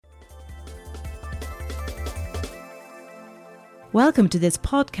Welcome to this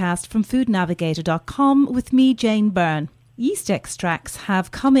podcast from foodnavigator.com with me, Jane Byrne. Yeast extracts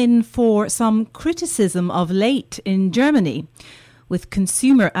have come in for some criticism of late in Germany, with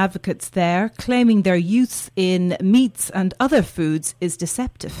consumer advocates there claiming their use in meats and other foods is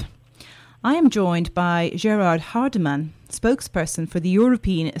deceptive. I am joined by Gerard Hardeman, spokesperson for the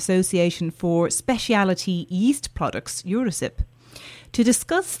European Association for Speciality Yeast Products, EuroSIP, to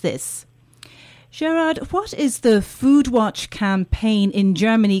discuss this. Gerard, what is the FoodWatch campaign in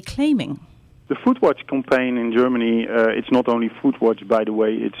Germany claiming? The FoodWatch campaign in Germany, it's not only FoodWatch, by the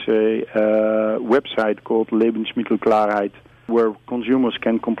way, it's a website called Lebensmittelklarheit, where consumers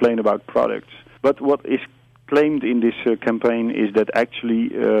can complain about products. But what is claimed in this campaign is that actually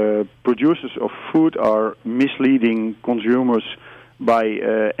producers of food are misleading consumers by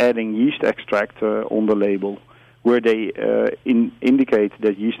adding yeast extract on the label, where they indicate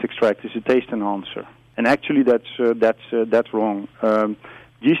that yeast extract is a taste enhancer. And actually that's wrong.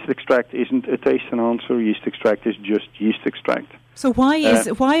 Yeast extract isn't a taste enhancer. Yeast extract is just yeast extract. So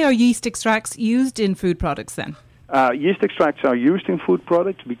why are yeast extracts used in food products then? Yeast extracts are used in food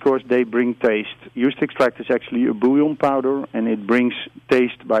products because they bring taste. Yeast extract is actually a bouillon powder, and it brings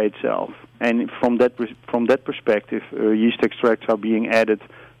taste by itself. And from that perspective, yeast extracts are being added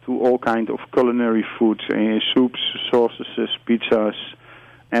to all kinds of culinary foods, soups, sauces, pizzas.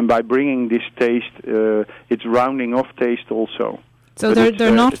 And by bringing this taste, it's rounding off taste also. So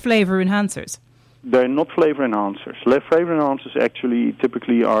they're not flavor enhancers? They're not flavor enhancers. Flavor enhancers actually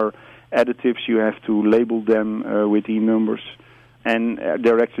typically are additives. You have to label them with E-numbers. And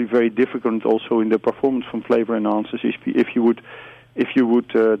they're actually very different also in the performance from flavor enhancers. If you would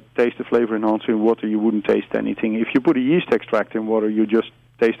taste a flavor enhancer in water, you wouldn't taste anything. If you put a yeast extract in water, you just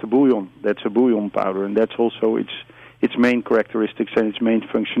taste a bouillon. That's a bouillon powder, and that's also its main characteristics and its main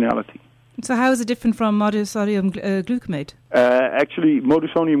functionality. So how is it different from monosodium glutamate? Actually,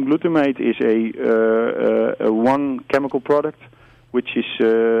 monosodium glutamate is a one chemical product, which is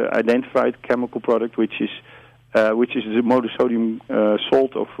identified chemical product, which is the monosodium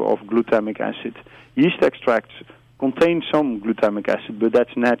salt of glutamic acid. Yeast extracts contain some glutamic acid, but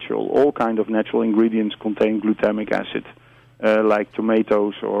that's natural. All kind of natural ingredients contain glutamic acid, like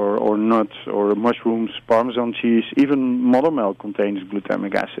tomatoes or nuts or mushrooms, Parmesan cheese. Even mother milk contains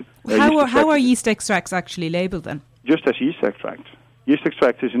glutamic acid. How are yeast extracts actually labeled then? Just as yeast extract. Yeast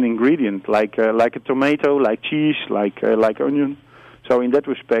extract is an ingredient, like a tomato, like cheese, like onion. So in that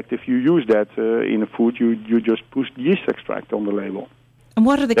respect, if you use that in a food, you just push yeast extract on the label. And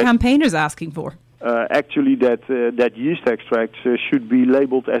what are the campaigners asking for? Actually, that yeast extracts should be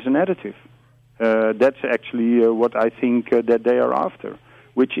labeled as an additive. That's actually what I think that they are after,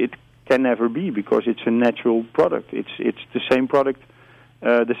 which it can never be because it's a natural product. It's the same product,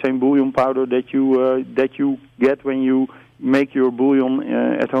 the same bouillon powder that you get when you make your bouillon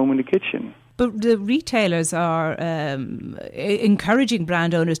at home in the kitchen. But the retailers are encouraging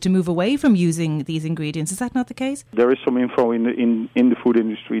brand owners to move away from using these ingredients. Is that not the case? There is some info in the food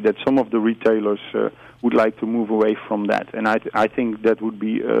industry that some of the retailers would like to move away from that. And I think that would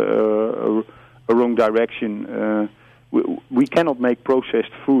be a wrong direction. We cannot make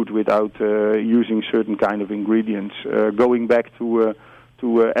processed food without using certain kind of ingredients. Going back to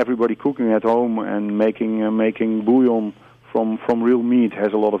everybody cooking at home and making bouillon from real meat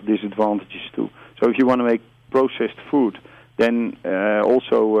has a lot of disadvantages too. So if you want to make processed food, then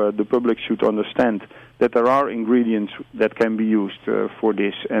also the public should understand that there are ingredients that can be used for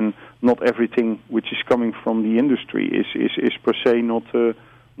this, and not everything which is coming from the industry is per se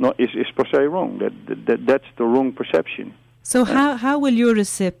is per se wrong. That's the wrong perception. So how will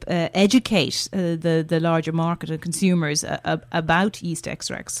EuroSIP educate the larger market and consumers about yeast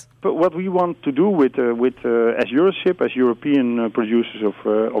extracts? But what we want to do with as EuroSIP, as European producers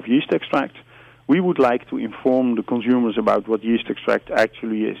of yeast extract, we would like to inform the consumers about what yeast extract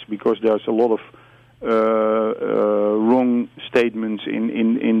actually is, because there's a lot of wrong statements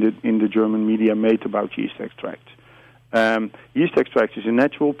in the German media made about yeast extract. Yeast extract is a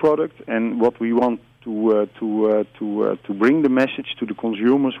natural product, and what we want to bring the message to the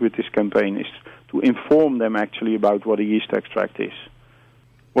consumers with this campaign is to inform them actually about what a yeast extract is.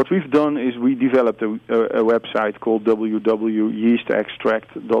 What we've done is we developed a website called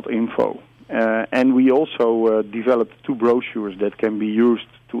www.yeastextract.info, and we also developed 2 brochures that can be used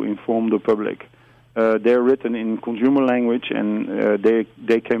to inform the public. They're written in consumer language, and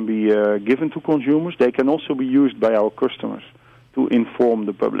they can be given to consumers. They can also be used by our customers to inform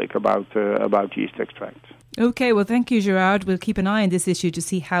the public about yeast extract. Okay, well, thank you, Gerard. We'll keep an eye on this issue to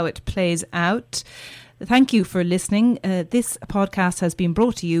see how it plays out. Thank you for listening. This podcast has been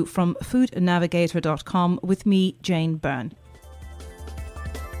brought to you from foodnavigator.com with me, Jane Byrne.